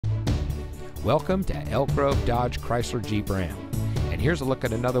Welcome to Elk Grove Dodge Chrysler Jeep Ram. And here's a look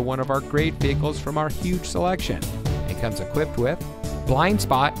at another one of our great vehicles from our huge selection. It comes equipped with blind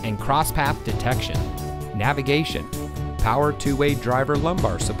spot and cross path detection, navigation, power two-way driver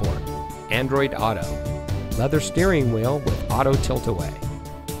lumbar support, Android Auto, leather steering wheel with auto tilt-away.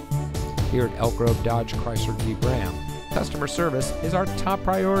 Here at Elk Grove Dodge Chrysler Jeep Ram, customer service is our top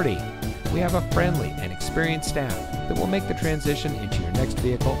priority. We have a friendly and experienced staff that will make the transition into your next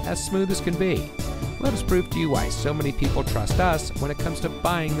vehicle as smooth as can be. Let us prove to you why so many people trust us when it comes to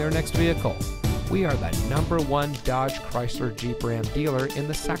buying their next vehicle. We are the #1 Dodge Chrysler Jeep Ram dealer in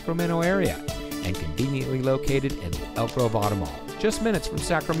the Sacramento area and conveniently located in the Elk Grove Auto Mall, just minutes from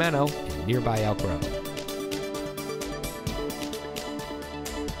Sacramento in nearby Elk Grove.